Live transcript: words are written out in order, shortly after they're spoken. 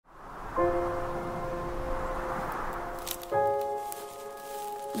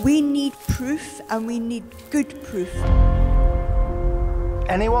We need proof, and we need good proof.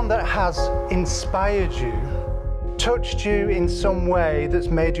 Anyone that has inspired you, touched you in some way that's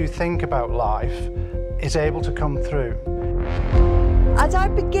made you think about life, is able to come through. As I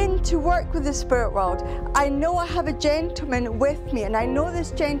begin to work with the spirit world, I know I have a gentleman with me, and I know this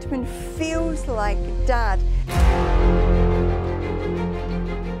gentleman feels like Dad.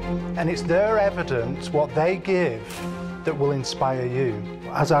 And it's their evidence, what they give, that will inspire you.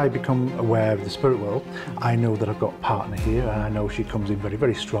 As I become aware of the spirit world, I know that I've got a partner here, and I know she comes in very,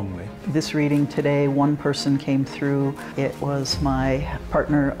 very strongly. This reading today, one person came through. It was my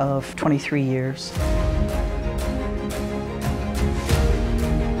partner of 23 years.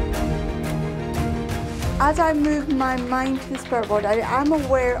 As I move my mind to the spirit world, I am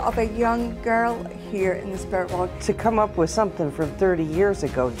aware of a young girl here in the spirit world. To come up with something from 30 years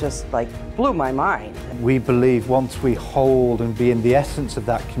ago just like blew my mind. We believe once we hold and be in the essence of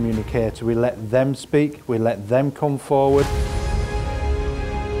that communicator, we let them speak, we let them come forward.